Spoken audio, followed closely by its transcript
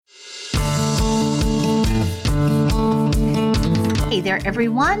Hey there,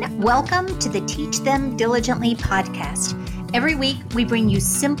 everyone. Welcome to the Teach Them Diligently podcast. Every week, we bring you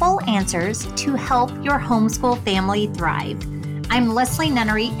simple answers to help your homeschool family thrive. I'm Leslie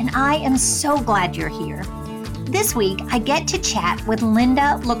Nunnery, and I am so glad you're here. This week, I get to chat with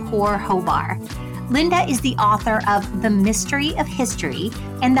Linda LaCour-Hobar. Linda is the author of The Mystery of History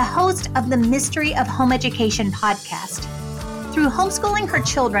and the host of the Mystery of Home Education podcast. Through homeschooling her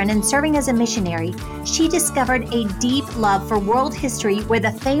children and serving as a missionary, she discovered a deep love for world history where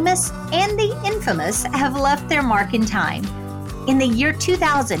the famous and the infamous have left their mark in time. In the year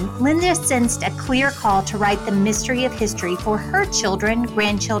 2000, Linda sensed a clear call to write the mystery of history for her children,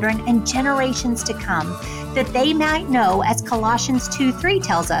 grandchildren, and generations to come, that they might know, as Colossians 2:3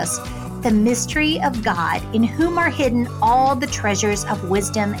 tells us, the mystery of God, in whom are hidden all the treasures of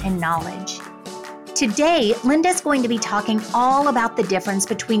wisdom and knowledge. Today, Linda's going to be talking all about the difference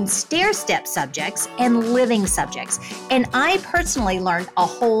between stair-step subjects and living subjects, and I personally learned a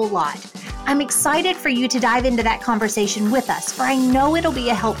whole lot. I'm excited for you to dive into that conversation with us, for I know it'll be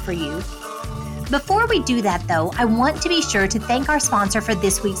a help for you. Before we do that, though, I want to be sure to thank our sponsor for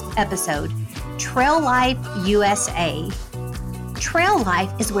this week's episode, Trail Life USA. Trail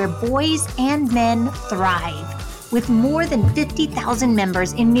Life is where boys and men thrive. With more than 50,000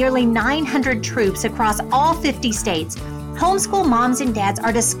 members in nearly 900 troops across all 50 states, homeschool moms and dads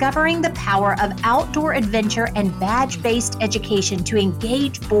are discovering the power of outdoor adventure and badge-based education to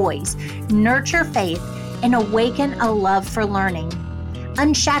engage boys, nurture faith, and awaken a love for learning.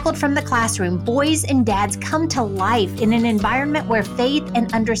 Unshackled from the classroom, boys and dads come to life in an environment where faith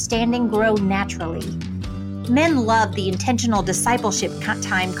and understanding grow naturally. Men love the intentional discipleship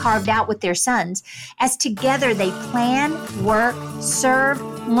time carved out with their sons, as together they plan, work, serve,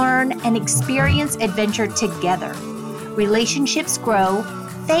 learn, and experience adventure together. Relationships grow,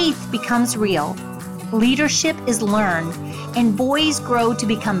 faith becomes real, leadership is learned, and boys grow to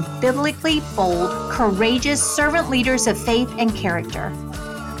become biblically bold, courageous servant leaders of faith and character.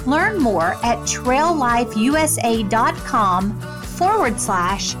 Learn more at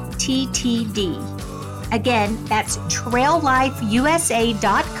traillifeusa.com/TTD. Again, that's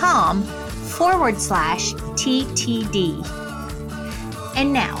traillifeusa.com/TTD.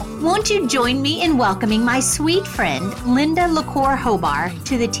 And now, won't you join me in welcoming my sweet friend, Linda LaCour-Hobar,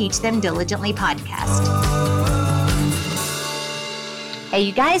 to the Teach Them Diligently podcast. Hey,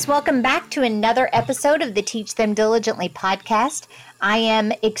 you guys, welcome back to another episode of the Teach Them Diligently podcast. I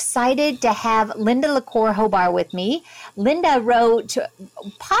am excited to have Linda LaCour-Hobar with me. Linda wrote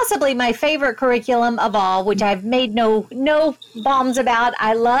possibly my favorite curriculum of all, which I've made no bombs about.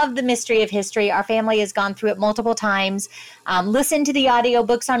 I love the mystery of history. Our family has gone through it multiple times, listened to the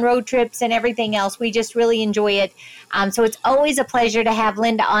audiobooks on road trips and everything else. We just really enjoy it. So it's always a pleasure to have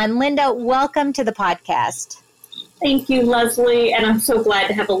Linda on. Linda, welcome to the podcast. Thank you, Leslie, and I'm so glad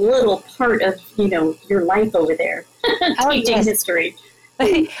to have a little part of, your life over there, teaching history.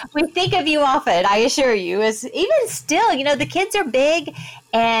 We think of you often, I assure you. Even still, the kids are big,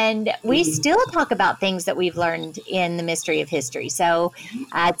 and we still talk about things that we've learned in the mystery of history. So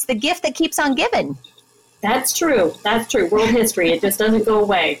it's the gift that keeps on giving. That's true. World history. It just doesn't go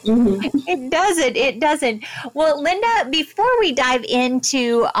away. Mm-hmm. It doesn't. Well, Linda, before we dive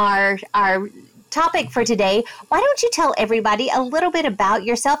into our topic for today, why don't you tell everybody a little bit about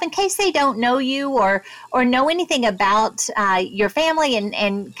yourself in case they don't know you or know anything about your family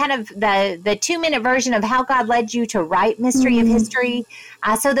and kind of the 2-minute version of how God led you to write Mystery of History,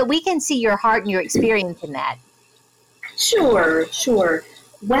 so that we can see your heart and your experience in that. Sure.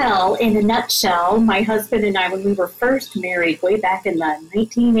 Well, in a nutshell, my husband and I, when we were first married way back in the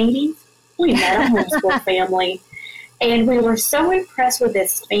 1980s, we had a homeschool family. And we were so impressed with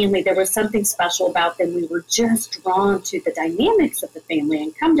this family. There was something special about them. We were just drawn to the dynamics of the family.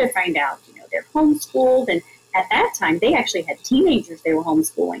 And come to find out, they're homeschooled. And at that time, they actually had teenagers they were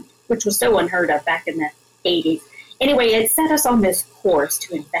homeschooling, which was so unheard of back in the 80s. Anyway, it set us on this course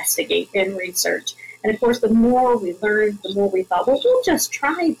to investigate and research. And, of course, the more we learned, the more we thought, well, we'll just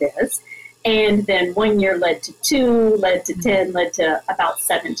try this. And then 1 year led to 2, led to 10, led to about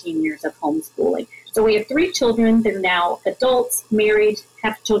 17 years of homeschooling. So we have 3 children. They're now adults, married,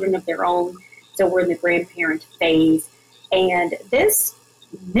 have children of their own. So we're in the grandparent phase. And this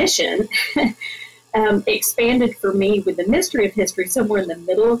mission expanded for me with the mystery of history somewhere in the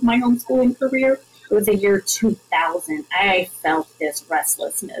middle of my homeschooling career. It was the year 2000. I felt this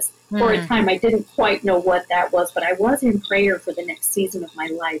restlessness. For a time, I didn't quite know what that was, but I was in prayer for the next season of my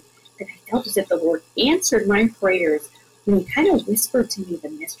life. And I felt as if the Lord answered my prayers when he kind of whispered to me the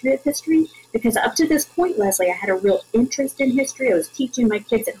mystery of history, because up to this point, Leslie, I had a real interest in history. I was teaching my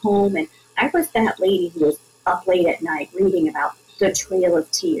kids at home, and I was that lady who was up late at night reading about the Trail of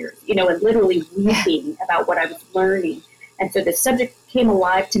Tears, and literally weeping about what I was learning. And so the subject came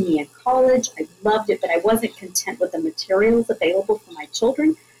alive to me in college. I loved it, but I wasn't content with the materials available for my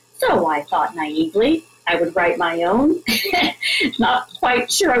children. So I thought naively I would write my own. Not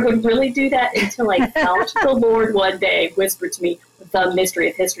quite sure I would really do that until I felt the Lord one day whisper to me, the mystery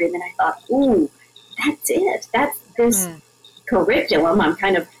of history. And then I thought, ooh, that's it. That's this curriculum I'm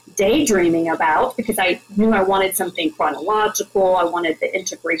kind of daydreaming about, because I knew I wanted something chronological. I wanted the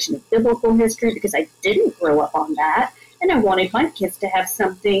integration of biblical history because I didn't grow up on that. And I wanted my kids to have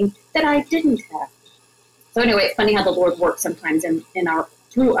something that I didn't have. So anyway, it's funny how the Lord works sometimes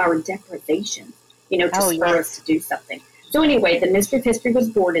through our deprivation, to spur us to do something. So anyway, the Mystery of History was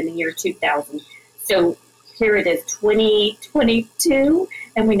born in the year 2000. So here it is, 2022,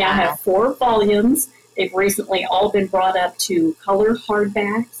 and we now have 4 volumes. They've recently all been brought up to color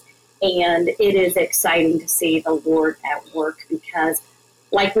hardbacks, and it is exciting to see the Lord at work because,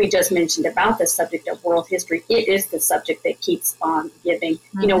 like we just mentioned about the subject of world history, it is the subject that keeps on giving.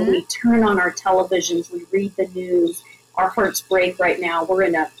 We turn on our televisions, we read the news, our hearts break right now. We're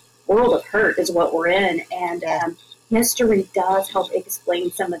in a world of hurt is what we're in, and history does help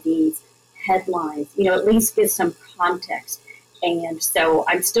explain some of these headlines, at least give some context. And so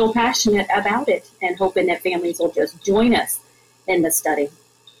I'm still passionate about it and hoping that families will just join us in the study.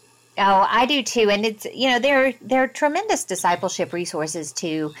 Oh, I do too. And it's, they're tremendous discipleship resources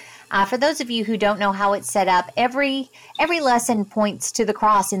too. For those of you who don't know how it's set up, every lesson points to the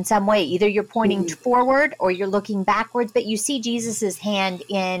cross in some way. Either you're pointing forward or you're looking backwards, but you see Jesus's hand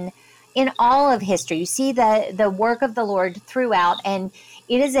in all of history. You see the work of the Lord throughout, and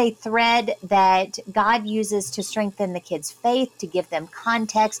it is a thread that God uses to strengthen the kids' faith, to give them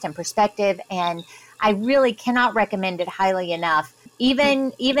context and perspective. And I really cannot recommend it highly enough,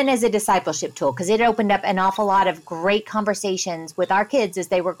 even as a discipleship tool, because it opened up an awful lot of great conversations with our kids as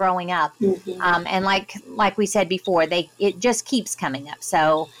they were growing up. And like we said before, it just keeps coming up.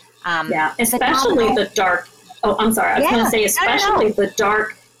 So especially the dark. Oh, I'm sorry. I was going to say, especially the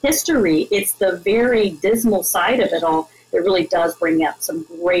dark history. It's the very dismal side of it all that really does bring up some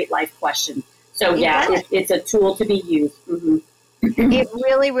great life questions. So it's a tool to be used. It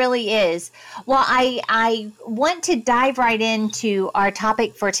really, really is. Well, I want to dive right into our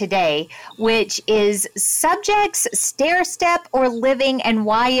topic for today, which is subjects, stair step, or living, and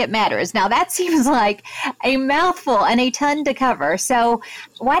why it matters. Now, that seems like a mouthful and a ton to cover. So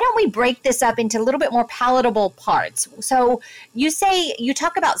why don't we break this up into a little bit more palatable parts? So you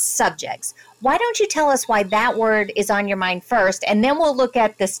talk about subjects. Why don't you tell us why that word is on your mind first, and then we'll look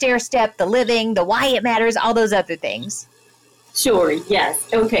at the stair step, the living, the why it matters, all those other things. Sure, yes.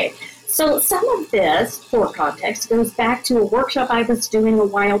 Okay. So some of this, for context, goes back to a workshop I was doing a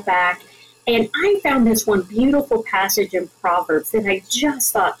while back, and I found this one beautiful passage in Proverbs that I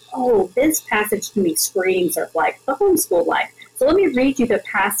just thought, this passage to me screams of like the homeschool life. So let me read you the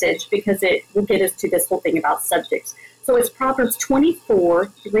passage because it will get us to this whole thing about subjects. So it's Proverbs 24,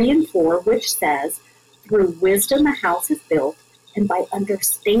 3 and 4, which says, "Through wisdom a house is built, and by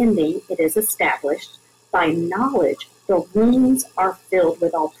understanding it is established. By knowledge the rooms are filled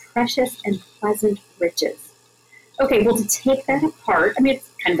with all precious and pleasant riches." Okay, well, to take that apart, it's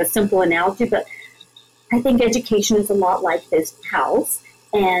kind of a simple analogy, but I think education is a lot like this house,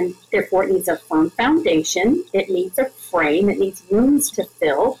 and therefore it needs a firm foundation, it needs a frame, it needs rooms to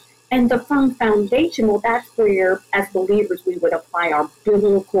fill, and the firm foundation, well, that's where, as believers, we would apply our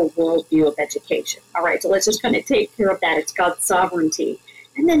biblical worldview of education. All right, so let's just kind of take care of that. It's God's sovereignty.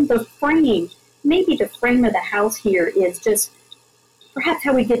 And then the frame, maybe the frame of the house here is just perhaps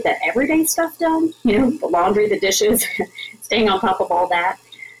how we get the everyday stuff done, the laundry, the dishes, staying on top of all that,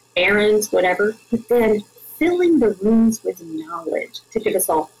 errands, whatever. But then filling the rooms with knowledge to give us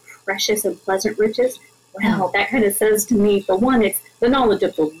all precious and pleasant riches. Well, that kind of says to me, for one, it's the knowledge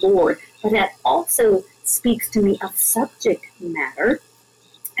of the Lord, but that also speaks to me of subject matter.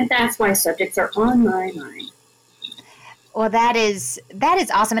 And that's why subjects are on my mind. Well, that is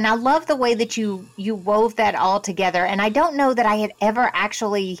awesome. And I love the way that you wove that all together. And I don't know that I had ever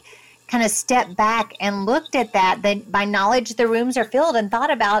actually kind of stepped back and looked at that by knowledge the rooms are filled, and thought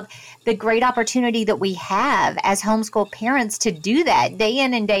about the great opportunity that we have as homeschool parents to do that day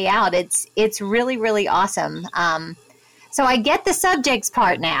in and day out. It's really, really awesome. So I get the subjects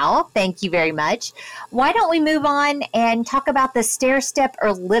part now. Thank you very much. Why don't we move on and talk about the stair step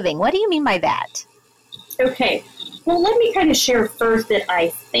or living? What do you mean by that? Okay. Well, let me kind of share first that I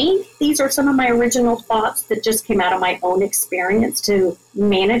think these are some of my original thoughts that just came out of my own experience to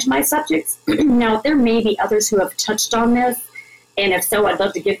manage my subjects. Now, there may be others who have touched on this, And if so, I'd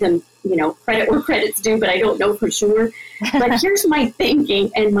love to give them, credit where credit's due, but I don't know for sure. But here's my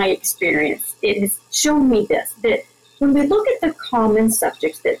thinking and my experience. It has shown me this, that when we look at the common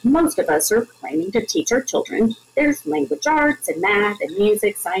subjects that most of us are planning to teach our children, there's language arts and math and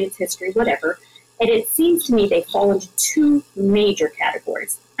music, science, history, whatever. And it seems to me they fall into two major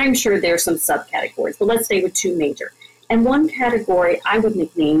categories. I'm sure there's some subcategories, but let's stay with two major. And one category I would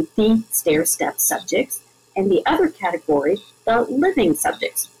nickname the stair-step subjects, and the other category, the living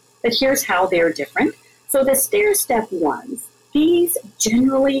subjects. But here's how they're different. So the stair-step ones, these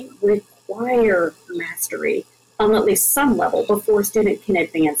generally require mastery on at least some level before a student can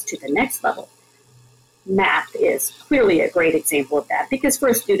advance to the next level. Math is clearly a great example of that, because for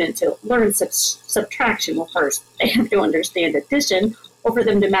a student to learn subtraction, well, first they have to understand addition, or for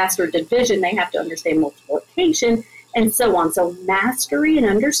them to master division, they have to understand multiplication, and so on. So mastery and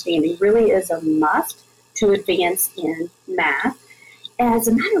understanding really is a must to advance in math. As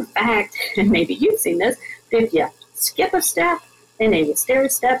a matter of fact, and maybe you've seen this, if you skip a step in a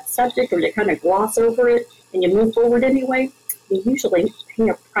stair-step subject, or you kind of gloss over it and you move forward anyway, you usually pay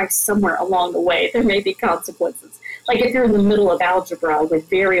a price somewhere along the way. There may be consequences. Like if you're in the middle of algebra with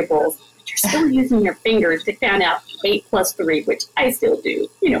variables, but you're still using your fingers to count out 8 plus 3, which I still do,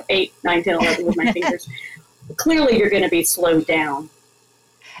 8, 9, 10, 11 with my fingers. Clearly you're going to be slowed down.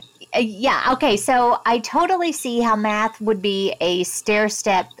 Yeah. Okay. So I totally see how math would be a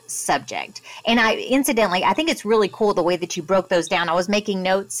stair-step subject. And incidentally, I think it's really cool the way that you broke those down. I was making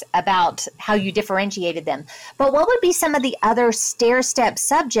notes about how you differentiated them. But what would be some of the other stair-step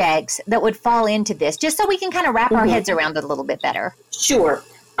subjects that would fall into this, just so we can kind of wrap our heads around it a little bit better? Sure.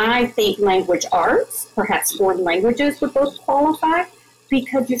 I think language arts, perhaps foreign languages, would both qualify,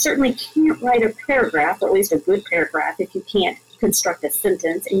 because you certainly can't write a paragraph, or at least a good paragraph, if you can't construct a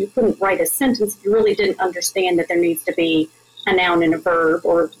sentence, and you couldn't write a sentence if you really didn't understand that there needs to be a noun and a verb,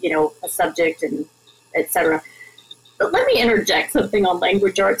 or a subject, and etc. But let me interject something on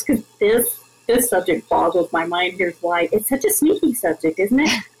language arts, because this subject boggles my mind. Here's why. It's such a sneaky subject, isn't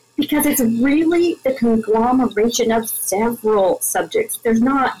it? Because it's really the conglomeration of several subjects. There's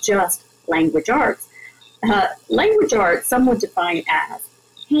not just language arts. Language arts, some would define as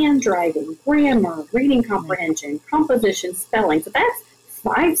handwriting, grammar, reading comprehension, composition, spelling. So that's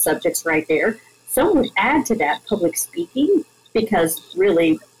 5 subjects right there. Some would add to that public speaking, because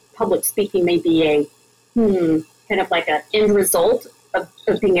really public speaking may be a kind of like an end result of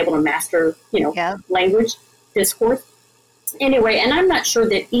being able to master, language, discourse. Anyway, and I'm not sure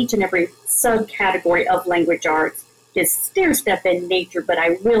that each and every subcategory of language arts is stair-step in nature, but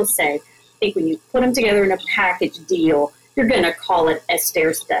I will say, I think when you put them together in a package deal, you're going to call it a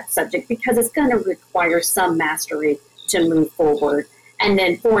stair-step subject, because it's going to require some mastery to move forward. And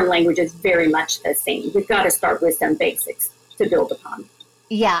then foreign language is very much the same. We've got to start with some basics to build upon.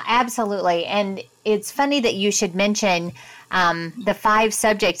 Yeah, absolutely. And it's funny that you should mention the 5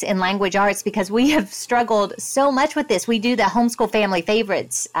 subjects in language arts, because we have struggled so much with this. We do the homeschool family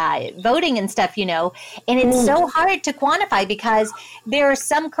favorites voting and stuff, and it's so hard to quantify, because there are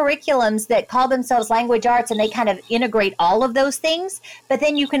some curriculums that call themselves language arts and they kind of integrate all of those things. But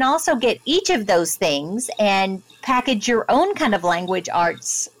then you can also get each of those things and package your own kind of language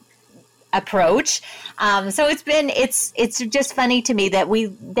arts approach. So it's just funny to me that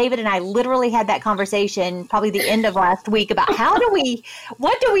David and I literally had that conversation probably the end of last week about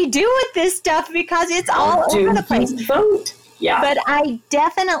what do we do with this stuff, because it's all over the place. Vote. Yeah. But I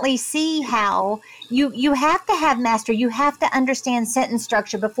definitely see how you have to have mastery. You have to understand sentence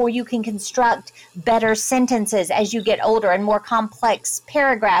structure before you can construct better sentences as you get older, and more complex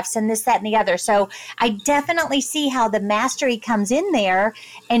paragraphs and this, that, and the other. So I definitely see how the mastery comes in there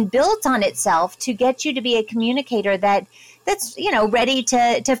and builds on itself to get you to be a communicator that's ready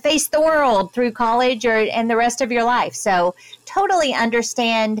to face the world through college and the rest of your life. So totally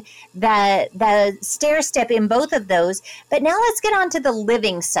understand the stair step in both of those. But now let's get on to the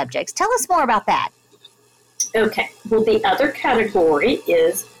living subjects. Tell us more about that. Okay. Well, the other category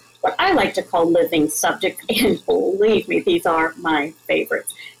is what I like to call living subjects, and believe me, these are my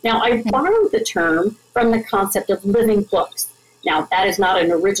favorites. Now, I borrowed the term from the concept of living books. Now, that is not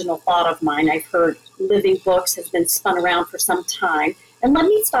an original thought of mine. I've heard living books has been spun around for some time. And let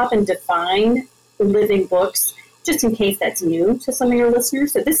me stop and define living books, just in case that's new to some of your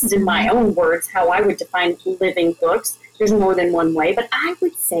listeners. So this is in my own words how I would define living books. There's more than one way, but I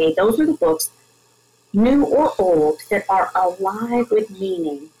would say those are the books, new or old, that are alive with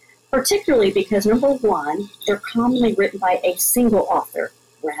meaning, particularly because, number one, they're commonly written by a single author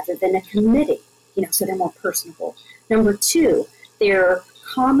rather than a committee, so they're more personable. Number two, they're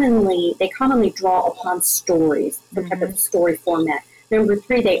they commonly draw upon stories, some type of story format. Number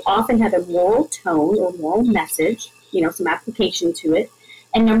 3, they often have a moral tone or moral message, some application to it.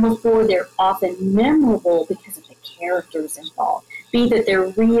 And number 4, they're often memorable because of the characters involved, be that they're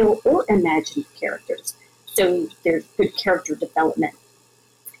real or imagined characters. So there's good character development.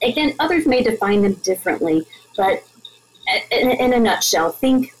 Again, others may define them differently, but in a nutshell,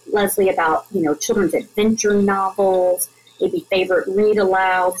 think, Leslie, about, children's adventure novels, maybe favorite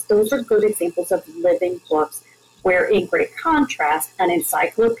read-alouds. Those are good examples of living books, where in great contrast, an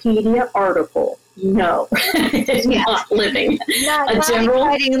encyclopedia article, no, it's not living. Not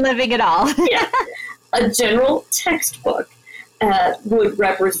exciting living at all. A general textbook would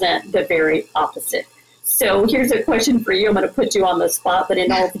represent the very opposite. So here's a question for you. I'm going to put you on the spot, but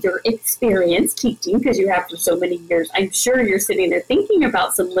in all of your experience teaching, because you have for so many years, I'm sure you're sitting there thinking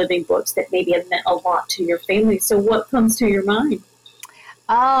about some living books that maybe have meant a lot to your family. So what comes to your mind?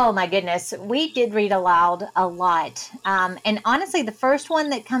 Oh, my goodness. We did read aloud a lot. And honestly, the first one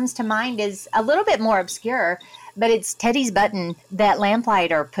that comes to mind is a little bit more obscure, but it's Teddy's Button that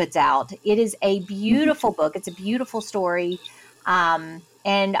Lamplighter puts out. It is a beautiful book. It's a beautiful story.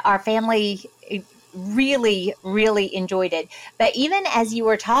 And our family really, really enjoyed it. But even as you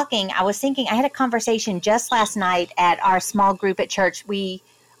were talking, I was thinking, I had a conversation just last night at our small group at church. We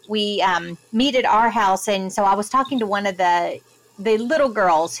meet at our house. And so I was talking to one of the little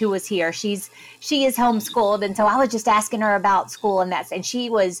girls who was here. She is homeschooled. And so I was just asking her about school and she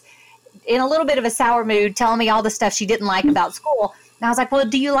was in a little bit of a sour mood, telling me all the stuff she didn't like about school. And I was like, well,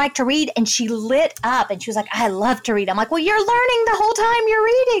 do you like to read? And she lit up and she was like, I love to read. I'm like, well, you're learning the whole time you're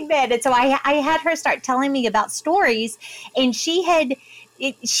reading then. And so I had her start telling me about stories, and she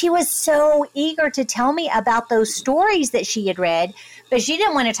was so eager to tell me about those stories that she had read, but she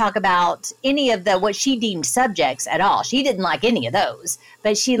didn't want to talk about any of what she deemed subjects at all. She didn't like any of those,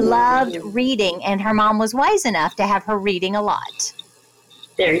 but she loved reading, and her mom was wise enough to have her reading a lot.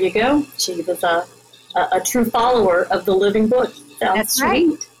 There you go. She was a true follower of the living book. That's sweet.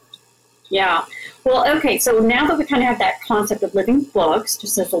 Right. Yeah. Well, okay, so now that we kind of have that concept of living books,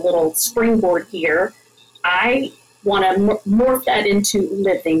 just as a little springboard here, I want to morph that into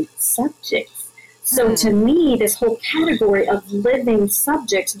living subjects. So to me, this whole category of living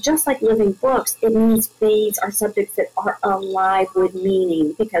subjects, just like living books, it means these are subjects that are alive with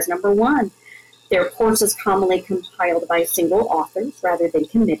meaning. Because number 1, they're courses commonly compiled by single authors rather than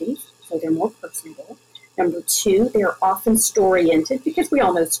committees, so they're more personable. Number 2, they're often story-oriented, because we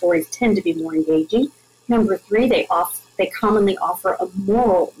all know stories tend to be more engaging. Number 3, they commonly offer a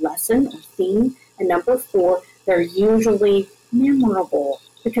moral lesson or theme. And number 4, they're usually memorable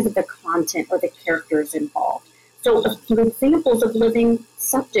because of the content or the characters involved. So a few examples of living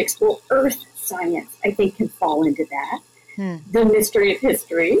subjects, earth science, I think, can fall into that. The mystery of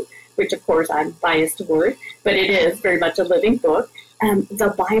history, which of course I'm biased toward, but it is very much a living book.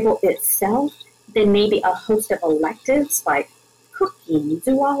 The Bible itself, then maybe a host of electives like cooking,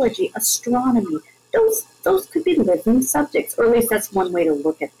 zoology, astronomy. Those could be living subjects, or at least that's one way to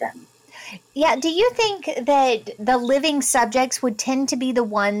look at them. Yeah. Do you think that the living subjects would tend to be the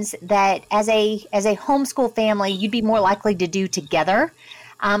ones that as a homeschool family, you'd be more likely to do together?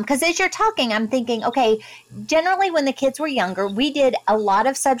 Because as you're talking, I'm thinking, okay, generally when the kids were younger, we did a lot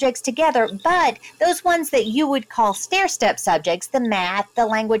of subjects together, but those ones that you would call stair-step subjects, the math, the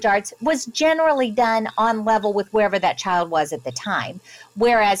language arts, was generally done on level with wherever that child was at the time.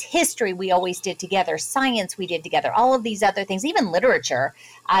 Whereas history, we always did together. Science, we did together. All of these other things, even literature,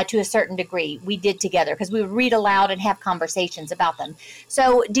 to a certain degree, we did together because we would read aloud and have conversations about them.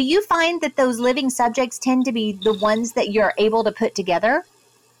 So do you find that those living subjects tend to be the ones that you're able to put together?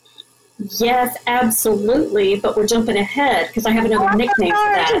 Yes, absolutely, but we're jumping ahead because I have another nickname for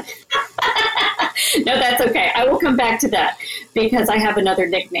that. No, that's okay. I will come back to that because I have another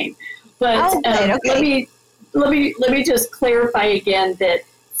nickname. But okay. Let me just clarify again that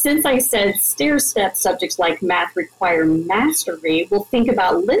since I said stair-step subjects like math require mastery, we'll think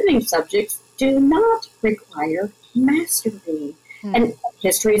about living subjects do not require mastery. And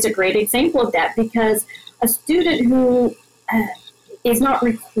history is a great example of that because a student who is not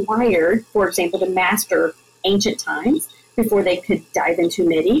required, for example, to master ancient times before they could dive into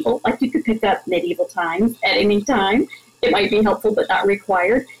medieval. Like you could pick up medieval times at any time. It might be helpful, but not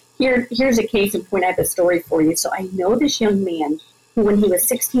required. Here's a case in point. I have a story for you. So I know this young man who, when he was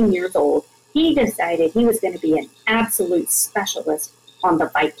 16 years old, he decided he was going to be an absolute specialist on the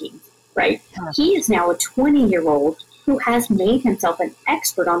Vikings, right? He is now a 20-year-old who has made himself an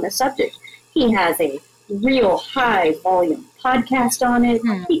expert on the subject. He has a real high volume podcast on it.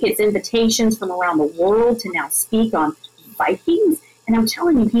 He gets invitations from around the world to now speak on Vikings. And I'm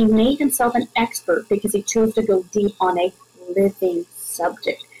telling you, he made himself an expert because he chose to go deep on a living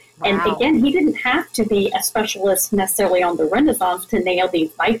subject. Wow. And again, he didn't have to be a specialist necessarily on the Renaissance to nail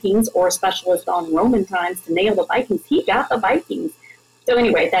these Vikings, or a specialist on Roman times to nail the Vikings. He got the Vikings. So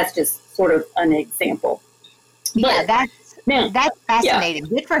anyway, that's just sort of an example. Yeah, that's fascinating. Yeah.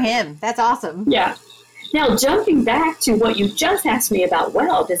 Good for him. That's awesome. Yeah. Now, jumping back to what you just asked me about,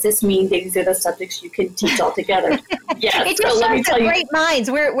 well, does this mean these are the subjects you can teach all together? Yes. It just shows the great minds.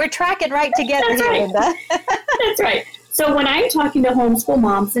 We're tracking right together. That's here, right. Linda. That's right. So when I'm talking to homeschool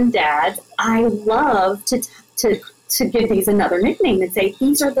moms and dads, I love to give these another nickname and say,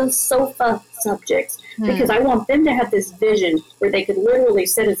 these are the sofa subjects, because I want them to have this vision where they could literally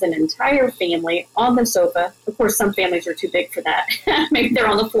sit as an entire family on the sofa. Of course, some families are too big for that. Maybe they're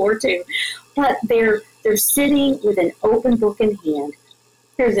on the floor too. But they're sitting with an open book in hand.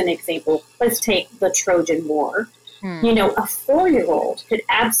 Here's an example. Let's take the Trojan War. You know, a 4-year-old could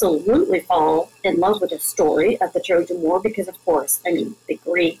absolutely fall in love with the story of the Trojan War because, of course, I mean, the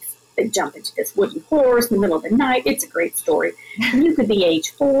Greeks, they jump into this wooden horse in the middle of the night. It's a great story. And you could be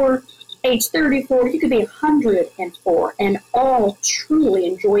age 4, age 34, you could be 104, and all truly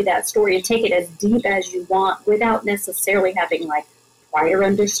enjoy that story and take it as deep as you want without necessarily having, like, prior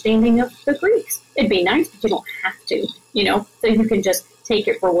understanding of the Greeks. It'd be nice, but you don't have to, you know, so you can just take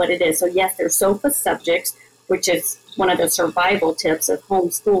it for what it is. So, yes, they're sofa subjects, which is one of the survival tips of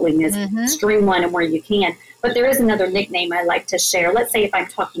homeschooling, is streamline them where you can. But there is another nickname I like to share. Let's say if I'm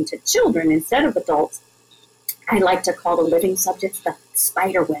talking to children instead of adults, I like to call the living subjects the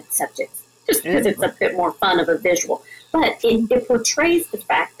spiderweb subjects, just because it's a bit more fun of a visual. But it portrays the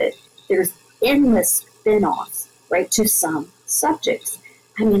fact that there's endless spin-offs, right, to some subjects.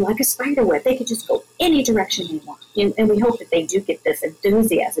 I mean, like a spider web, they could just go any direction they want. And we hope that they do get this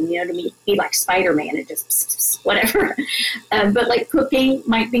enthusiasm, you know, to be like Spider-Man and just whatever. But like cooking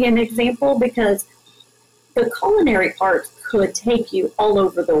might be an example, because the culinary arts could take you all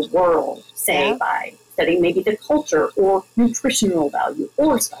over the world, say, by studying maybe the culture or nutritional value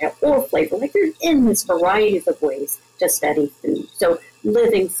or style or flavor. Like there's endless varieties of ways to study food. So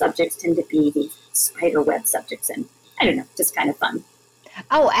living subjects tend to be these spider web subjects, and I don't know, just kind of fun.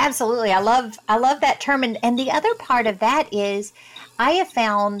 Oh, absolutely. I love that term. And the other part of that is I have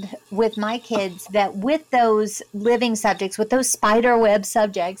found with my kids that with those living subjects, with those spider web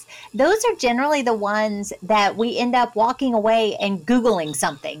subjects, those are generally the ones that we end up walking away and Googling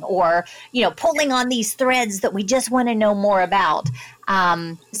something, or, you know, pulling on these threads that we just want to know more about.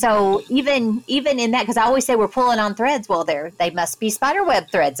 So even in that, because I always say we're pulling on threads, well, they must be spiderweb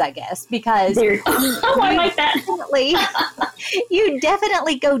threads, I guess, because I like that. You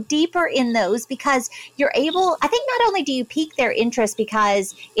definitely go deeper in those, because you're able, I think not only do you pique their interest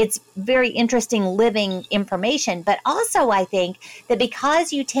because it's very interesting living information, but also I think that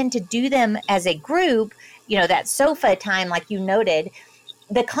because you tend to do them as a group, you know, that sofa time, like you noted,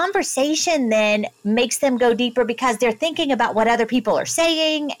 the conversation then makes them go deeper because they're thinking about what other people are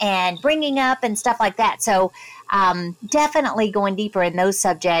saying and bringing up and stuff like that. So definitely going deeper in those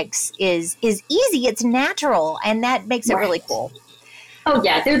subjects is easy. It's natural, and that makes it really cool. Oh,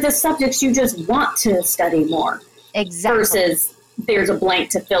 yeah. They're the subjects you just want to study more. Exactly. Versus there's a blank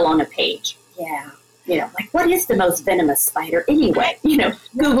to fill on a page. Yeah. You know, like, what is the most venomous spider anyway? You know,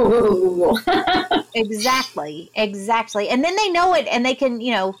 Google. Exactly. And then they know it, and they can,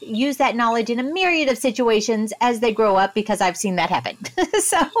 you know, use that knowledge in a myriad of situations as they grow up, because I've seen that happen.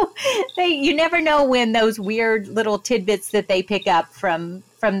 So you never know when those weird little tidbits that they pick up from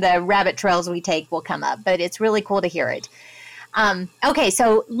the rabbit trails we take will come up, but it's really cool to hear it. Okay,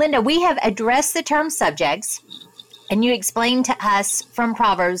 so Linda, we have addressed the term subjects. And you explained to us from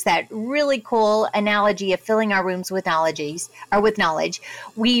Proverbs that really cool analogy of filling our rooms with knowledge.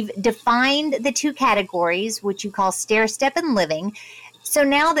 We've defined the two categories, which you call stair step and living. So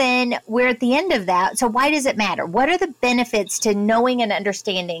now then we're at the end of that. So why does it matter? What are the benefits to knowing and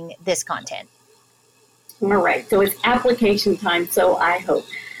understanding this content? All right. So it's application time. So I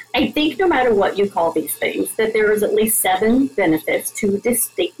think no matter what you call these things, that there is at least 7 benefits to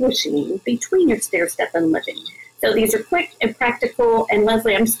distinguishing between your stair step and living. So these are quick and practical. And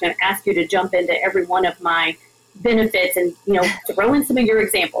Leslie, I'm just going to ask you to jump into every one of my benefits and, you know, throw in some of your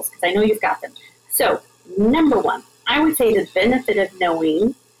examples, because I know you've got them. So number 1, I would say the benefit of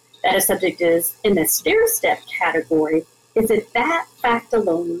knowing that a subject is in the stair step category is that fact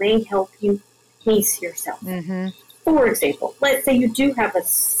alone may help you pace yourself. Mm-hmm. For example, let's say you do have a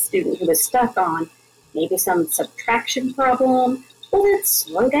student who is stuck on maybe some subtraction problem. Well, then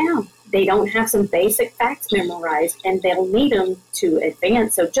slow down. They don't have some basic facts memorized, and they'll need them to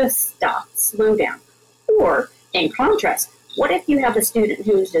advance. So just stop, slow down. Or, in contrast, What if you have a student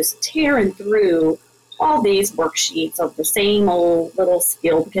who's just tearing through all these worksheets of the same old little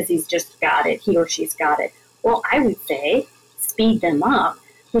skill because he's just got it, he or she's got it? Well, I would say speed them up,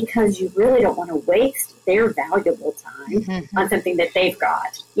 because you really don't want to waste their valuable time on something that they've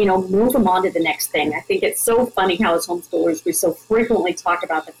got. Move them on to the next thing. I think it's so funny how as homeschoolers we so frequently talk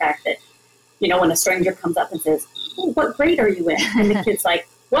about the fact that, when a stranger comes up and says, "Oh, what grade are you in?" And the kid's like,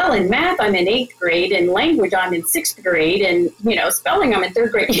 "Well, in math, I'm in 8th grade, in language, I'm in 6th grade, and, spelling, I'm in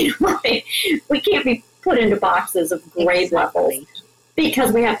 3rd grade." We can't be put into boxes of grade levels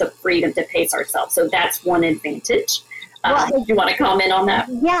because we have the freedom to pace ourselves. So that's one advantage. Do you want to comment on that?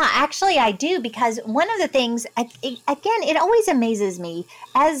 Yeah, actually I do, because one of the things, again, it always amazes me,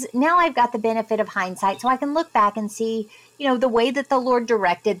 as now I've got the benefit of hindsight, so I can look back and see, the way that the Lord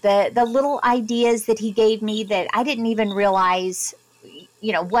directed, the little ideas that he gave me that I didn't even realize,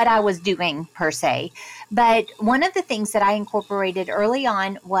 what I was doing per se. But one of the things that I incorporated early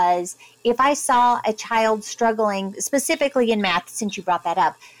on was, if I saw a child struggling, specifically in math, since you brought that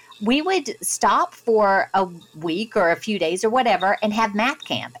up, we would stop for a week or a few days or whatever and have math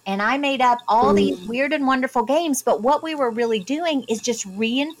camp. And I made up all these weird and wonderful games, but what we were really doing is just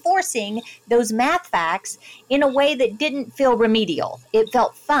reinforcing those math facts in a way that didn't feel remedial. It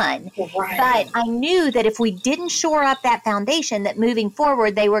felt fun. Right. But I knew that if we didn't shore up that foundation, that moving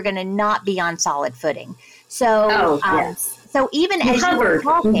forward, they were going to not be on solid footing. So, so even as you were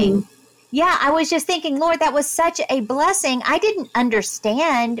talking, yeah, I was just thinking, Lord, that was such a blessing. I didn't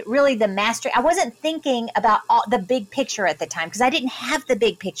understand really the mastery. I wasn't thinking about the big picture at the time, because I didn't have the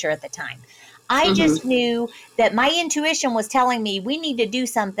big picture at the time. I just knew that my intuition was telling me we need to do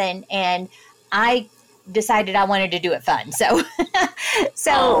something, and I decided I wanted to do it fun. So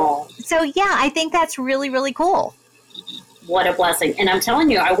yeah, I think that's really, really cool. What a blessing. And I'm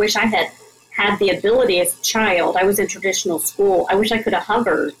telling you, I wish I had the ability as a child. I was in traditional school. I wish I could have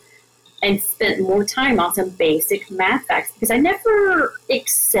hovered and spent more time on some basic math facts, because I never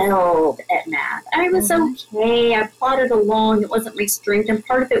excelled at math. I was okay. I plodded along. It wasn't my strength. And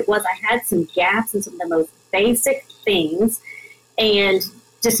part of it was I had some gaps in some of the most basic things, and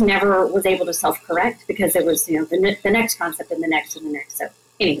just never was able to self-correct, because it was, the next concept and the next and the next. So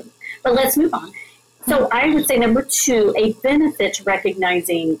anyway, but let's move on. So I would say number 2, a benefit to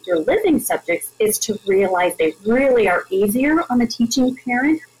recognizing your living subjects is to realize they really are easier on the teaching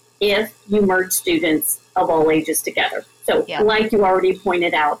parent if you merge students of all ages together. So like you already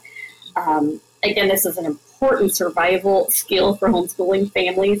pointed out, again, this is an important survival skill for homeschooling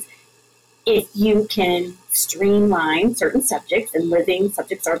families. If you can streamline certain subjects, and living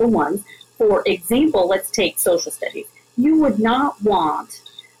subjects are the ones. For example, let's take social studies. You would not want,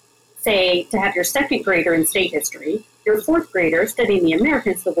 say, to have your 2nd grader in state history, your 4th grader studying the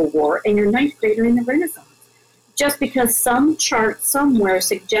American Civil War, and your 9th grader in the Renaissance, just because some chart somewhere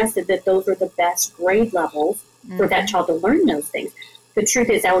suggested that those are the best grade levels for that child to learn those things. The truth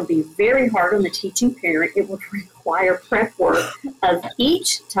is that would be very hard on the teaching parent. It would require prep work of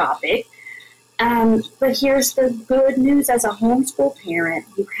each topic. But here's the good news. As a homeschool parent,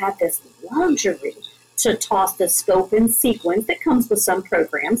 you have this luxury to toss the scope and sequence that comes with some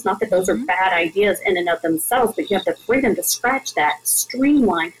programs. Not that those are bad ideas in and of themselves, but you have the freedom to scratch that,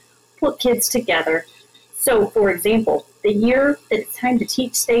 streamline, put kids together. So, for example, the year that it's time to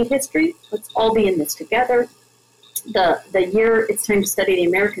teach state history, let's all be in this together. The year it's time to study the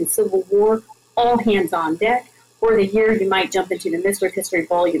American Civil War, all hands on deck. Or the year you might jump into the Mystery of History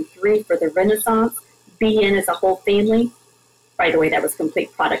Volume 3 for the Renaissance, be in as a whole family. By the way, that was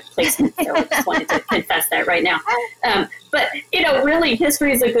complete product placement, so I just wanted to confess that right now. But, really,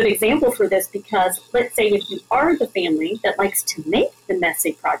 history is a good example for this, because let's say if you are the family that likes to make the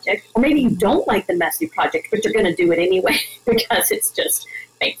messy project, or maybe you don't like the messy project, but you're going to do it anyway because it's just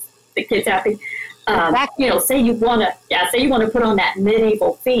makes the kids happy. Say you want to put on that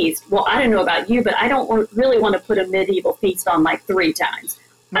medieval feast. Well, I don't know about you, but I don't really want to put a medieval feast on like 3 times.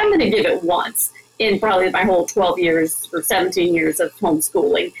 I'm going to give it once in probably my whole 12 years or 17 years of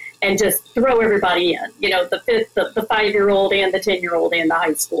homeschooling, and just throw everybody in. The 5-year-old and the 10-year-old and the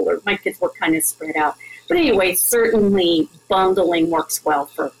high schooler. My kids were kind of spread out. But anyway, certainly bundling works well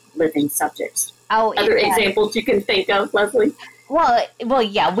for living subjects. Other examples you can think of, Leslie? Well,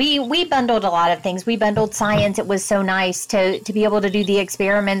 yeah, we bundled a lot of things. We bundled science. It was so nice to be able to do the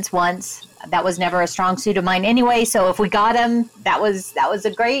experiments once. That was never a strong suit of mine anyway. So if we got them, that was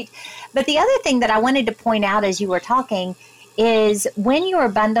a great. But the other thing that I wanted to point out as you were talking is when you are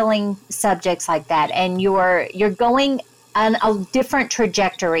bundling subjects like that, and you're going a different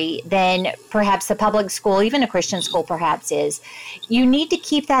trajectory than perhaps the public school, even a Christian school perhaps is. You need to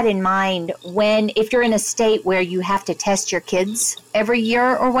keep that in mind if you're in a state where you have to test your kids every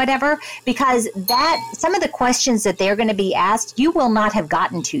year or whatever, because some of the questions that they're going to be asked, you will not have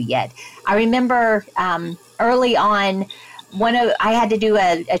gotten to yet. I remember early on, I had to do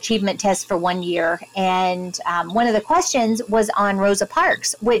an achievement test for 1 year, and one of the questions was on Rosa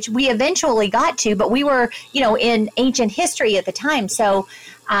Parks, which we eventually got to, but we were, in ancient history at the time. So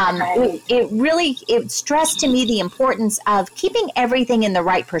it stressed to me the importance of keeping everything in the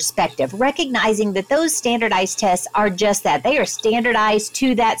right perspective, recognizing that those standardized tests are just that. They are standardized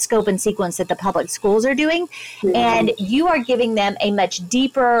to that scope and sequence that the public schools are doing, and you are giving them a much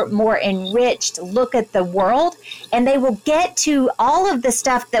deeper, more enriched look at the world, and they will get to all of the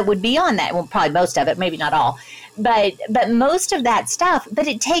stuff that would be on that. Well, probably most of it, maybe not all, but most of that stuff. But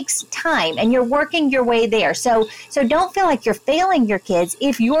it takes time, and you're working your way there. So don't feel like you're failing your kids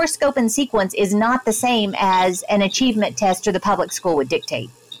if your scope and sequence is not the same as an achievement test or the public school would dictate.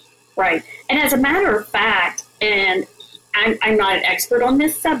 Right. And as a matter of fact, and I'm not an expert on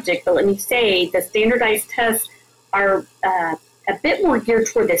this subject, but let me say the standardized tests are a bit more geared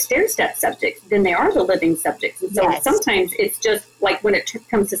toward the stair-step subjects than they are the living subjects. And so sometimes it's just like when it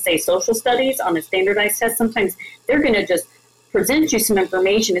comes to, say, social studies on a standardized test, sometimes they're going to just present you some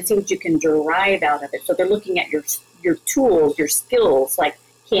information and see what you can derive out of it. So they're looking at your tools, your skills, like,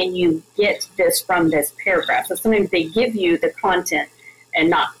 can you get this from this paragraph? So sometimes they give you the content and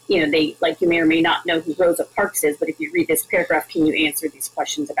not, they, like, you may or may not know who Rosa Parks is, but if you read this paragraph, can you answer these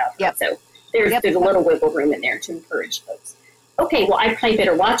questions about her? Yep. So there's a little wiggle room in there to encourage folks. Okay, well, I probably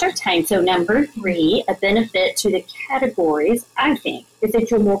better watch our time. So number 3, a benefit to the categories, I think, is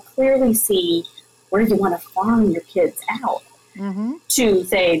that you'll more clearly see where you want to farm your kids out to,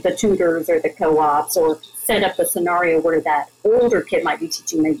 say, the tutors or the co-ops, or set up a scenario where that older kid might be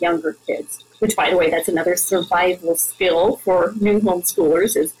teaching the younger kids, which, by the way, that's another survival skill for new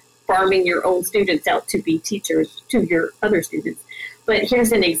homeschoolers, is farming your own students out to be teachers to your other students. But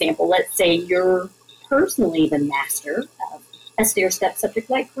here's an example. Let's say you're personally the master of a stair-step subject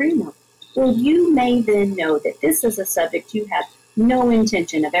like grammar. Well, you may then know that this is a subject you have no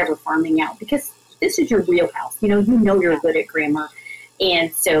intention of ever farming out, because this is your wheelhouse. You know you're good at grammar,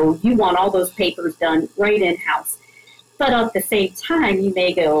 and so you want all those papers done right in-house. But at the same time, you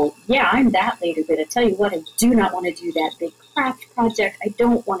may go, yeah, I'm that later, but I tell you what, I do not want to do that big craft project. I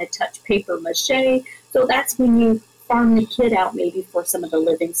don't want to touch paper mache. So that's when you farm the kid out maybe for some of the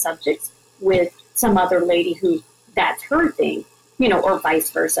living subjects with some other lady who that's her thing, or vice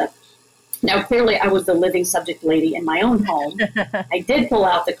versa. Now, clearly, I was the living subject lady in my own home. I did pull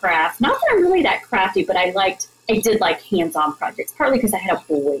out the craft. Not that I'm really that crafty, but I did like hands-on projects, partly because I had a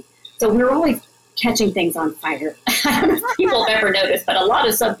boy. So we were always catching things on fire. I don't know if people have ever noticed, but a lot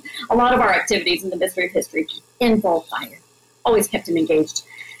of our activities in the Mystery of History involve fire. Always kept him engaged.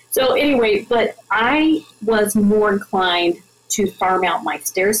 So anyway, but I was more inclined to farm out my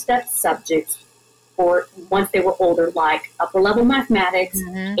stair-step subjects for once they were older, like upper-level mathematics,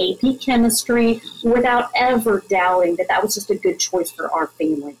 AP chemistry, without ever doubting that was just a good choice for our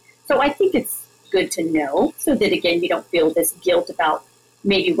family. So I think it's good to know, so that, again, you don't feel this guilt about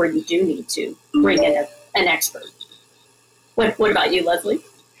maybe where you do need to bring in an expert. What about you, Leslie?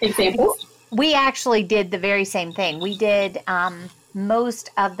 Examples? We actually did the very same thing. We did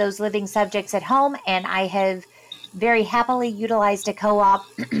most of those living subjects at home, and I have very happily utilized a co-op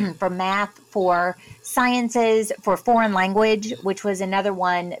for math, for sciences, for foreign language, which was another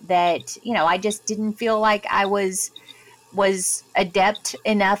one that, I just didn't feel like I was adept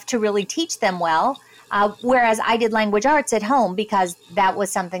enough to really teach them well. Whereas I did language arts at home because that was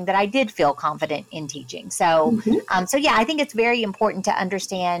something that I did feel confident in teaching. So, yeah, I think it's very important to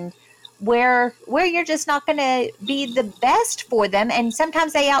understand where you're just not going to be the best for them. And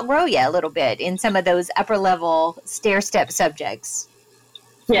sometimes they outgrow you a little bit in some of those upper level stair-step subjects.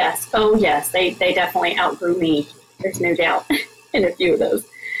 Yes. Oh, yes. They definitely outgrew me. There's no doubt in a few of those.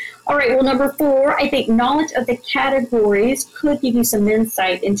 All right. Well, number 4, I think knowledge of the categories could give you some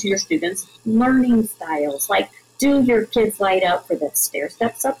insight into your students' learning styles. Like, do your kids light up for the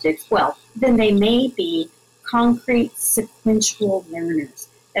stair-step subjects? Well, then they may be concrete sequential learners.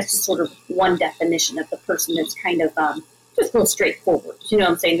 That's just sort of one definition of the person that's kind of just real straightforward. You know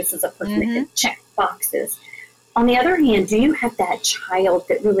what I'm saying? This is a person that can check boxes. On the other hand, do you have that child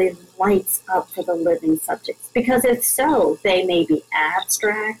that really lights up for the living subjects? Because if so, they may be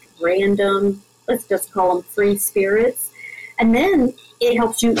abstract, random, let's just call them free spirits. And then it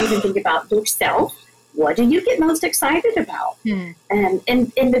helps you even think about yourself. what do you get most excited about? And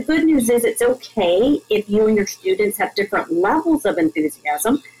the good news is it's okay if you and your students have different levels of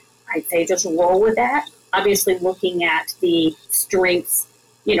enthusiasm. I'd say just roll with that. Obviously looking at the strengths,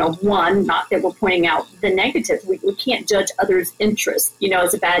 one, not that we're pointing out the negatives. We can't judge others' interests,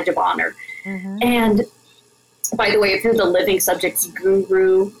 as a badge of honor. And by the way, if you're the living subjects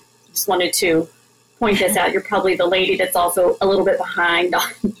guru, just wanted to point this out. You're probably the lady that's also a little bit behind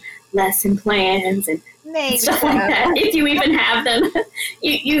on lesson plans and stuff like that. If you even have them,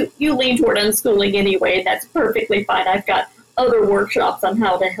 you lean toward unschooling anyway. That's perfectly fine. I've got other workshops on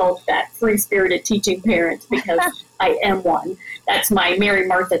how to help that free-spirited teaching parent because I am one. That's my Mary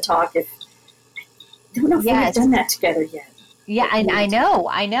Martha talk. I don't know if we've done that together yet. Yeah, I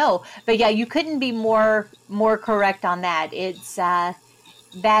know. But yeah, you couldn't be more correct on that. It's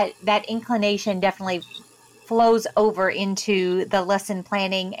that inclination definitely flows over into the lesson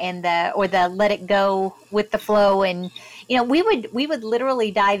planning and the let it go with the flow. And we would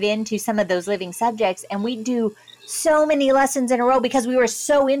literally dive into some of those living subjects, and we'd do so many lessons in a row because we were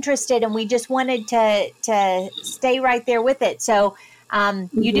so interested and we just wanted to stay right there with it. So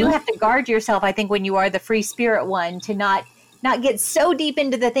you do have to guard yourself, I think, when you are the free spirit one, to not get so deep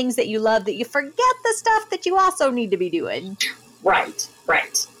into the things that you love that you forget the stuff that you also need to be doing. Right.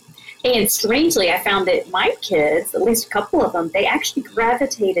 And strangely, I found that my kids, at least a couple of them, they actually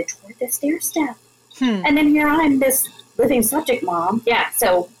gravitated toward the stair step. And then here I'm, this living subject mom. Yeah,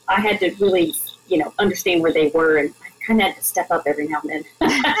 so I had to really, understand where they were, and I kind of had to step up every now and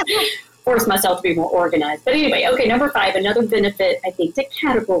then. Force myself to be more organized. But anyway, okay, number 5, another benefit, I think, to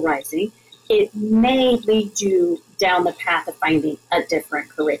categorizing. It may lead you down the path of finding a different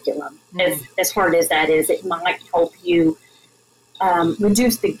curriculum. As hard as that is, it might help you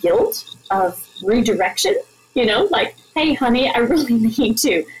reduce the guilt of redirection, like, hey, honey, I really need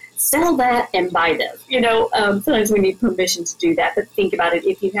to sell that and buy this. Sometimes we need permission to do that, but think about it.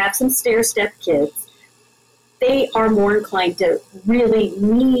 If you have some stair-step kids, they are more inclined to really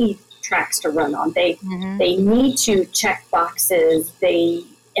need tracks to run on. They need to check boxes.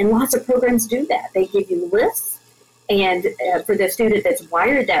 And lots of programs do that. They give you lists, and for the student that's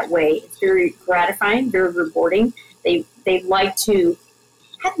wired that way, it's very gratifying, very rewarding. They like to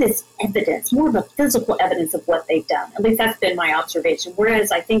have this evidence, more of a physical evidence of what they've done. At least that's been my observation.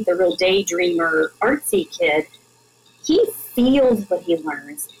 Whereas I think the real daydreamer, artsy kid, he feels what he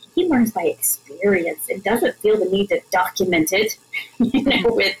learns. He learns by experience and doesn't feel the need to document it,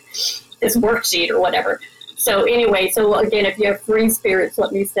 with this worksheet or whatever. So anyway, again, if you have free spirits,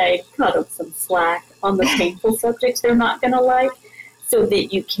 let me say, cut them some slack on the painful subjects they're not going to like, so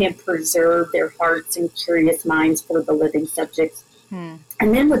that you can preserve their hearts and curious minds for the living subjects. And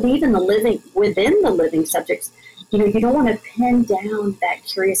then within the living subjects, you don't want to pin down that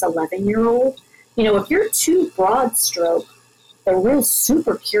curious 11-year-old. If you're too broad stroke, the real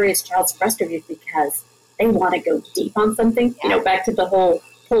super curious child's frustrated because they want to go deep on something. Back to the whole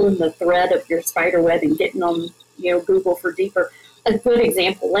pulling the thread of your spider web and getting on, Google for deeper. A good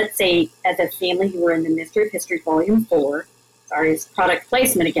example, let's say as a family you were in the Mystery of History Volume 4. Sorry, it's product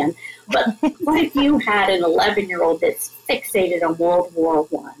placement again. But what if you had an 11-year-old that's fixated on World War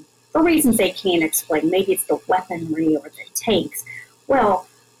I for reasons they can't explain? Maybe it's the weaponry or the tanks. Well,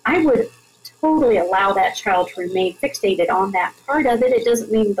 I would totally allow that child to remain fixated on that part of it. It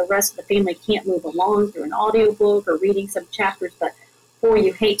doesn't mean the rest of the family can't move along through an audiobook or reading some chapters, but boy,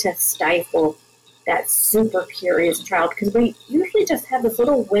 you hate to stifle that super curious child, because we usually just have this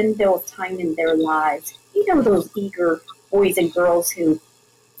little window of time in their lives. Those eager boys and girls who,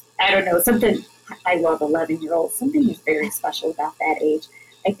 I don't know, I love 11-year-olds. Something is very special about that age.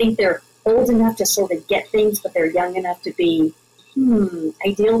 I think they're old enough to sort of get things, but they're young enough to be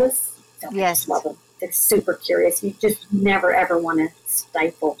idealists. So yes. I love them. They're super curious. You just never, ever want to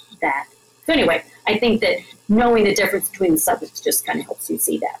stifle that. So anyway, I think that knowing the difference between the subjects just kind of helps you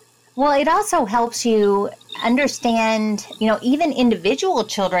see that. Well, it also helps you understand, even individual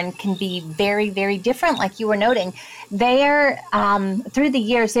children can be very, very different, like you were noting. Through the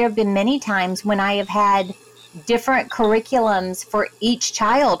years, there have been many times when I have had different curriculums for each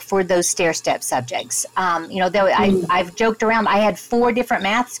child for those stair-step subjects. I've joked around. I had 4 different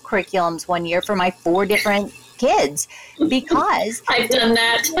math curriculums one year for my 4 different kids, because I've done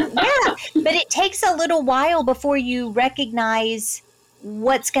that. Yeah, but it takes a little while before you recognize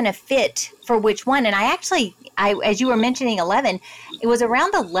what's going to fit for which one. And I as you were mentioning 11, it was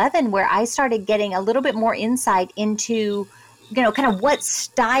around 11 where I started getting a little bit more insight into, kind of what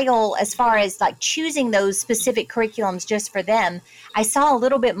style, as far as like choosing those specific curriculums just for them. I saw a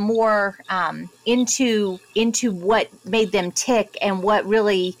little bit more into what made them tick and what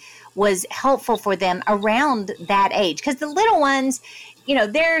really was helpful for them around that age. Because the little ones,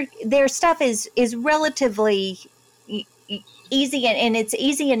 their stuff is relatively easy, and it's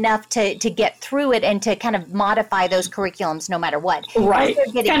easy enough to get through it and to kind of modify those curriculums no matter what. Right.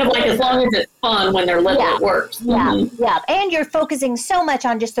 It's kind of like as long as it's fun when they're little, it works. Yeah. And you're focusing so much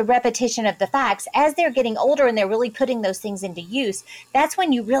on just the repetition of the facts. As they're getting older and they're really putting those things into use, that's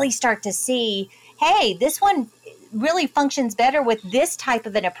when you really start to see, hey, this one really functions better with this type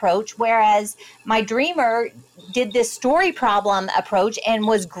of an approach, whereas my dreamer did this story problem approach and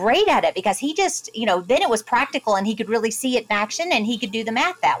was great at it because he just, then it was practical and he could really see it in action and he could do the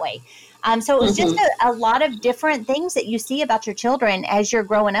math that way. So it was just a lot of different things that you see about your children as you're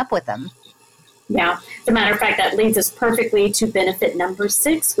growing up with them. Yeah. As a matter of fact, that leads us perfectly to benefit number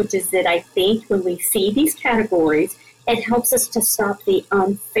 6, which is that I think when we see these categories, it helps us to stop the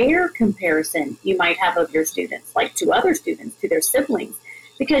unfair comparison you might have of your students, like to other students, to their siblings,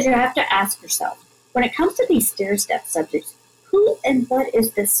 because you have to ask yourself, when it comes to these stair-step subjects, who and what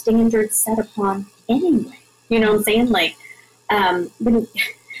is the standard set upon anyway? You know what I'm saying? Like,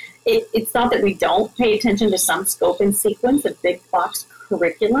 it's not that we don't pay attention to some scope and sequence of big box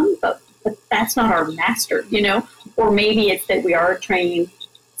curriculum, but that's not our master, Or maybe it's that we are trained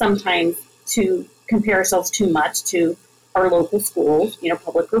sometimes to compare ourselves too much to our local schools,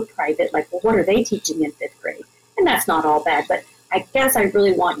 public or private, like, well, what are they teaching in 5th grade? And that's not all bad, but I guess I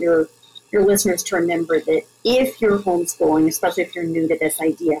really want your listeners to remember that if you're homeschooling, especially if you're new to this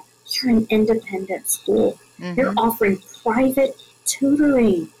idea, you're an independent school. Mm-hmm. You're offering private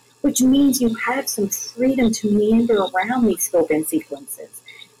tutoring, which means you have some freedom to meander around these scope and sequences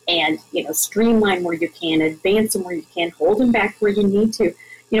and, streamline where you can, advance them where you can, hold them back where you need to.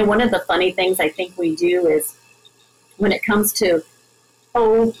 One of the funny things I think we do is when it comes to,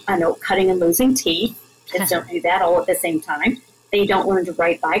 cutting and losing teeth, kids don't do that all at the same time. They don't learn to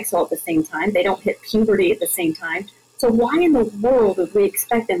ride bikes all at the same time. They don't hit puberty at the same time. So why in the world would we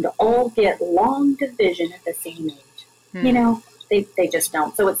expect them to all get long division at the same age? They just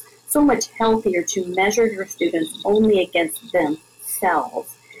don't. So it's so much healthier to measure your students only against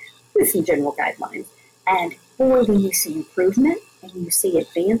themselves with some general guidelines. And boy, when you see improvement and you see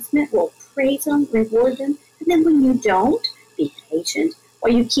advancement, well, praise them, reward them. And then when you don't, be patient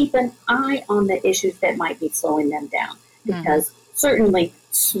while you keep an eye on the issues that might be slowing them down. Because certainly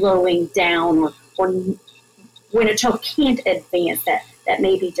slowing down or when a child can't advance, that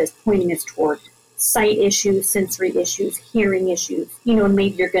may be just pointing us toward sight issues, sensory issues, hearing issues, and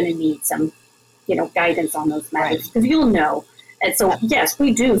maybe you're going to need some, guidance on those matters because you'll know. And so, yes,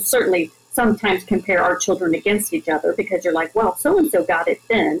 we do certainly sometimes compare our children against each other because you're like, well, so-and-so got it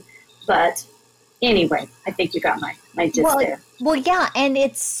then. But anyway, I think you got my gist there. Well, yeah, and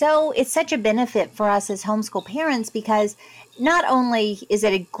it's such a benefit for us as homeschool parents because not only is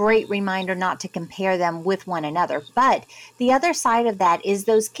it a great reminder not to compare them with one another, but the other side of that is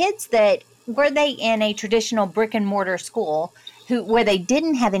those kids that were they in a traditional brick and mortar school where they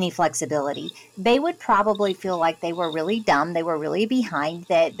didn't have any flexibility, they would probably feel like they were really dumb, they were really behind,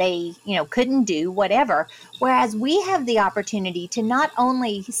 that they, couldn't do whatever. Whereas we have the opportunity to not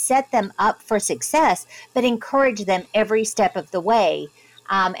only set them up for success, but encourage them every step of the way.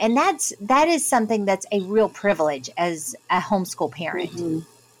 And that is something that's a real privilege as a homeschool parent. Mm-hmm.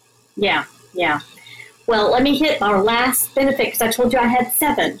 Yeah. Well, let me hit our last benefit because I told you I had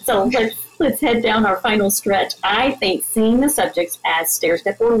 7. So let's head down our final stretch. I think seeing the subjects as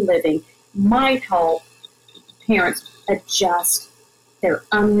stair-step or living might help parents adjust their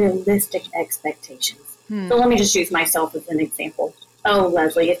unrealistic expectations. So let me just use myself as an example. Oh,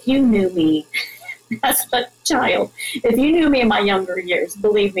 Leslie, if you knew me as a child, if you knew me in my younger years,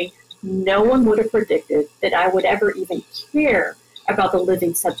 believe me, no one would have predicted that I would ever even care about the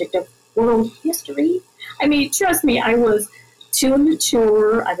living subject of world history. I mean, trust me, I was too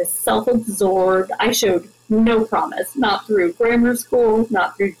immature, I was self-absorbed, I showed no promise, not through grammar school,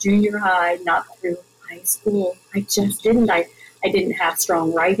 not through junior high, not through high school. I just didn't. I didn't have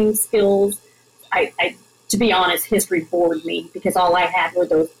strong writing skills. I to be honest, history bored me because all I had were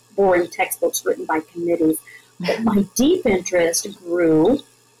those boring textbooks written by committees. But my deep interest grew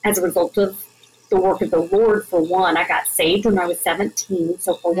as a result of the work of the Lord. For one, I got saved when I was 17.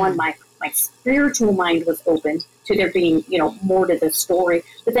 So for one, my spiritual mind was opened to there being, more to the story.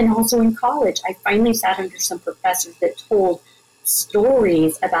 But then also in college, I finally sat under some professors that told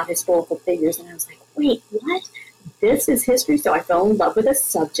stories about historical figures. And I was like, wait, what? This is history? So I fell in love with a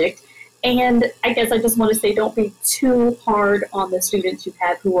subject. And I guess I just want to say, don't be too hard on the students you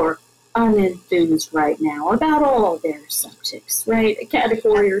have who are unenthused right now about all their subjects, right? A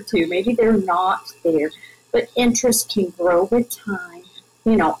category or two, maybe they're not there, but interest can grow with time.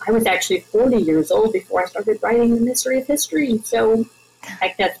 I was actually 40 years old before I started writing The Mystery of History. So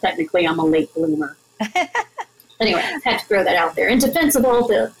I guess technically I'm a late bloomer. Anyway, I had to throw that out there in defense of all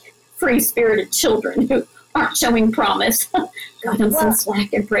the free-spirited children who aren't showing promise. God, I'm so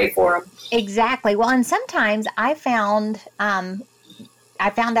slack and pray for them. Exactly. Well, and sometimes I found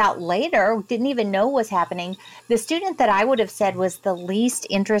out later, didn't even know was happening. The student that I would have said was the least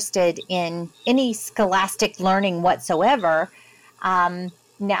interested in any scholastic learning whatsoever,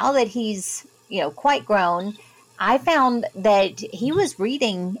 now that he's, quite grown, I found that he was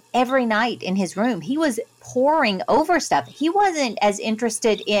reading every night in his room. He was poring over stuff. He wasn't as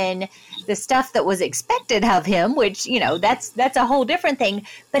interested in the stuff that was expected of him, which, that's a whole different thing.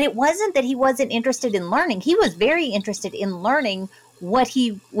 But it wasn't that he wasn't interested in learning. He was very interested in learning what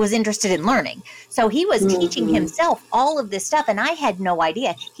he was interested in learning. So he was teaching himself all of this stuff, and I had no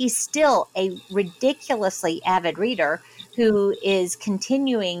idea. He's still a ridiculously avid reader who is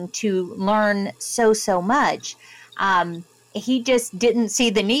continuing to learn so much. He just didn't see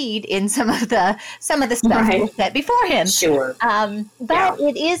the need in some of the stuff right. That before him. Sure. But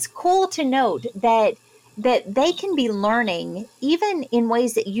it is cool to note that they can be learning even in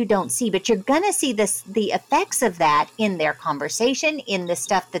ways that you don't see, but you're going to see the effects of that in their conversation, in the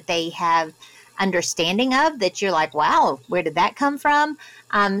stuff that they have understanding of, that you're like, wow, where did that come from?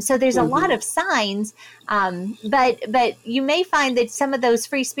 So there's a lot of signs, but you may find that some of those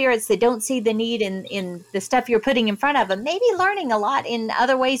free spirits that don't see the need in the stuff you're putting in front of them may be learning a lot in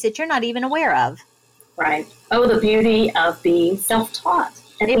other ways that you're not even aware of. Right. Oh, the beauty of being self-taught.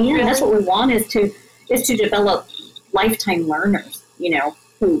 At the end, that's what we want is to develop lifetime learners,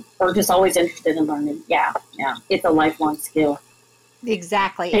 who are just always interested in learning. Yeah. It's a lifelong skill.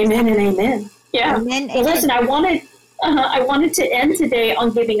 Exactly. Amen and amen. Yeah. Amen. Well, listen, I wanted to end today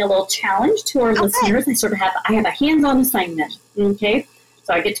on giving a little challenge to our listeners. I have a hands-on assignment. Okay.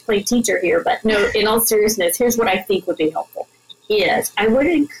 So I get to play teacher here, but no, in all seriousness, here's what I think would be helpful is I would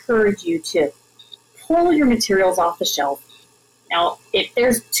encourage you to pull your materials off the shelf. Now, if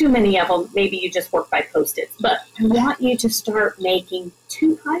there's too many of them, maybe you just work by Post-its. But I want you to start making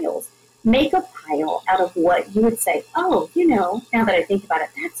 2 piles. Make a pile out of what you would say, now that I think about it,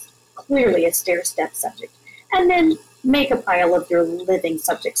 that's clearly a stair-step subject. And then make a pile of your living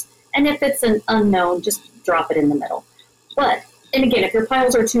subjects. And if it's an unknown, just drop it in the middle. And again, if your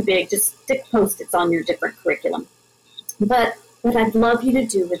piles are too big, just stick Post-its on your different curriculum. But what I'd love you to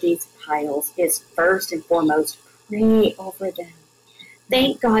do with these piles is first and foremost, pray over them.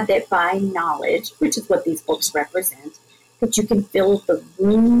 Thank God that by knowledge, which is what these books represent, that you can fill the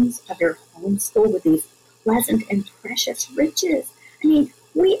rooms of your homeschool with these pleasant and precious riches. I mean,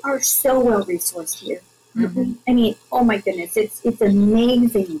 we are so well resourced here. Mm-hmm. I mean, oh my goodness, it's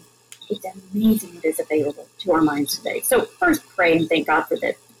amazing. It's amazing what is available to our minds today. So first, pray and thank God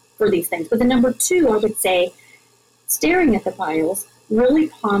for these things. But the number 2, I would say, staring at the piles, really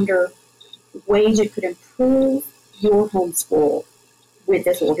ponder ways you could improve your homeschool with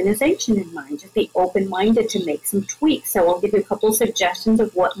this organization in mind. Just be open-minded to make some tweaks. So I'll give you a couple of suggestions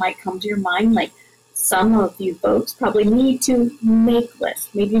of what might come to your mind. Like some of you folks probably need to make lists.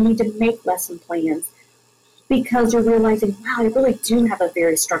 Maybe you need to make lesson plans because you're realizing, wow, I really do have a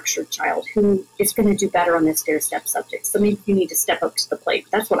very structured child who is going to do better on this stair-step subject. So maybe you need to step up to the plate.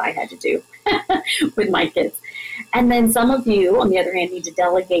 That's what I had to do with my kids. And then some of you, on the other hand, need to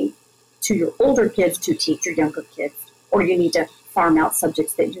delegate to your older kids to teach your younger kids. Or you need to farm out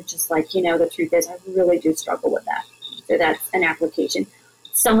subjects that you're just like, the truth is I really do struggle with that. So that's an application.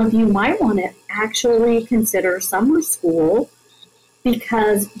 Some of you might want to actually consider summer school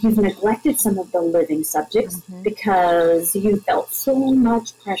because you've neglected some of the living subjects because you felt so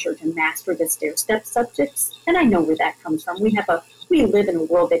much pressure to master the stair-step subjects. And I know where that comes from. We live in a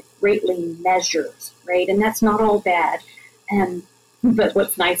world that greatly measures, right? And that's not all bad. But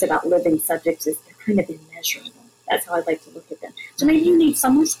what's nice about living subjects is they're kind of immeasurable. That's how I'd like to look at them. So maybe you need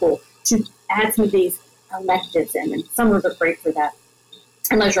summer school to add some of these electives in, and summers are great for that,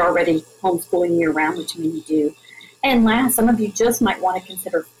 unless you're already homeschooling year-round, which many do. And last, some of you just might want to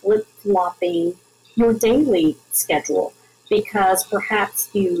consider flip-flopping your daily schedule because perhaps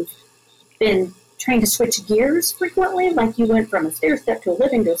you've been trying to switch gears frequently, like you went from a stair-step to a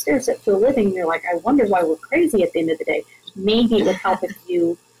living to a stair-step to a living, and you're like, I wonder why we're crazy at the end of the day. Maybe it would help if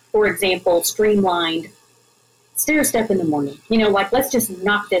you, for example, streamlined stair-step in the morning. Let's just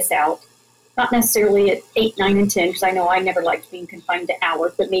knock this out. Not necessarily at 8, 9, and 10, because I know I never liked being confined to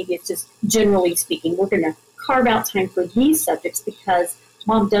hours, but maybe it's just generally speaking, we're going to carve out time for these subjects because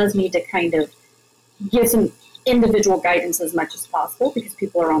mom does need to kind of give some individual guidance as much as possible because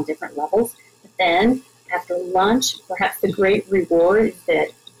people are on different levels. But then after lunch. Perhaps the great reward is that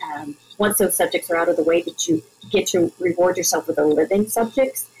once those subjects are out of the way, that you get to reward yourself with the living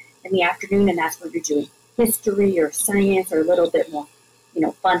subjects in the afternoon, and that's where you're doing history or science or a little bit more,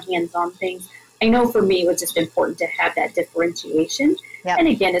 fun hands-on things. I know for me it was just important to have that differentiation. Yep. And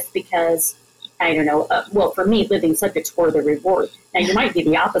again, it's because, I don't know, for me, living subjects were the reward. Now, you might be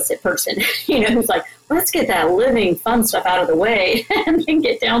the opposite person, who's like, let's get that living, fun stuff out of the way and then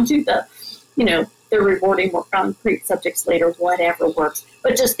get down to the, the rewarding, more concrete subjects later, whatever works.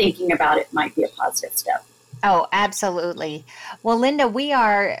 But just thinking about it might be a positive step. Oh, absolutely. Well, Linda, we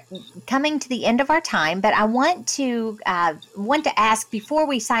are coming to the end of our time, but I want to ask before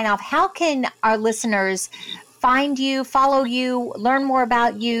we sign off, how can our listeners find you, follow you, learn more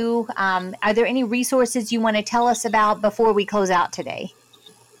about you? Are there any resources you want to tell us about before we close out today?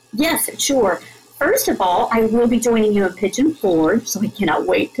 Yes, sure. First of all, I will be joining you in Pigeon Forge, so I cannot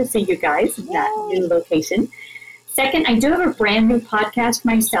wait to see you guys in that new location. Second, I do have a brand new podcast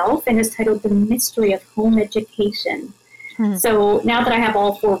myself, and it's titled The Mystery of Home Education. So now that I have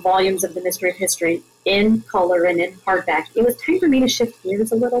all 4 volumes of The Mystery of History in color and in hardback, it was time for me to shift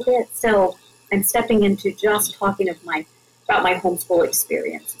gears a little bit. So I'm stepping into just talking about my homeschool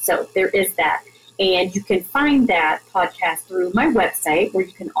experience. So there is that. And you can find that podcast through my website, where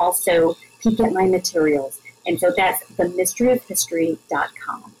you can also peek at my materials. And so that's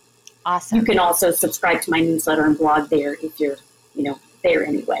themysteryofhistory.com. Awesome. You can also subscribe to my newsletter and blog there if you're, there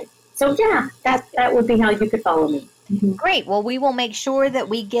anyway. So yeah, that would be how you could follow me. Mm-hmm. Great. Well, we will make sure that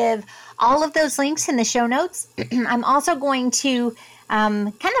we give all of those links in the show notes. I'm also going to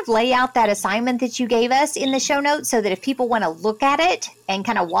kind of lay out that assignment that you gave us in the show notes, so that if people want to look at it and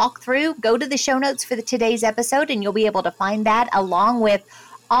kind of walk through, go to the show notes for today's episode, and you'll be able to find that along with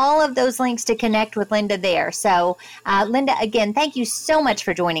all of those links to connect with Linda there. So, Linda, again, thank you so much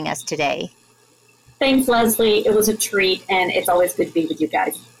for joining us today. Thanks, Leslie. It was a treat, and it's always good to be with you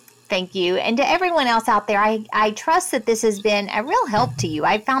guys. Thank you. And to everyone else out there, I trust that this has been a real help to you.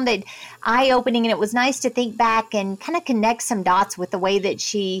 I found it eye-opening, and it was nice to think back and kind of connect some dots with the way that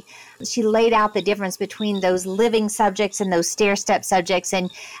she laid out the difference between those living subjects and those stair-step subjects.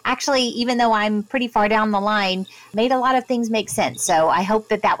 And actually, even though I'm pretty far down the line, made a lot of things make sense. So I hope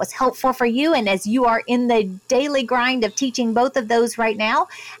that that was helpful for you. And as you are in the daily grind of teaching both of those right now,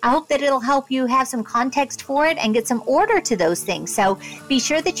 I hope that it'll help you have some context for it and get some order to those things. So be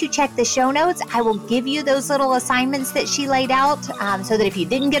sure that you check the show notes. I will give you those little assignments that she laid out, so that if you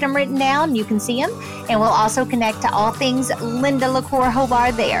didn't get them written down, you can see them. And we'll also connect to all things Linda LaCour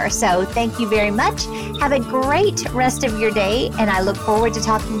Hobart there. So thank you very much. Have a great rest of your day, and I look forward to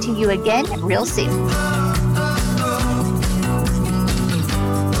talking to you again real soon.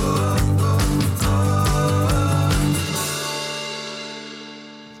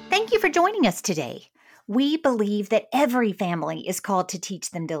 Thank you for joining us today. We believe that every family is called to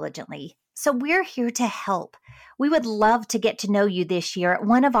teach them diligently, so we're here to help. We would love to get to know you this year at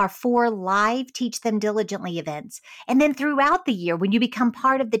one of our 4 live Teach Them Diligently events, and then throughout the year when you become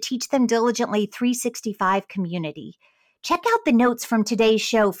part of the Teach Them Diligently 365 community. Check out the notes from today's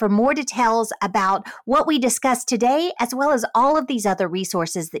show for more details about what we discussed today, as well as all of these other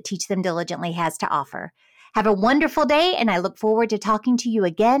resources that Teach Them Diligently has to offer. Have a wonderful day, and I look forward to talking to you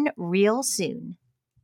again real soon.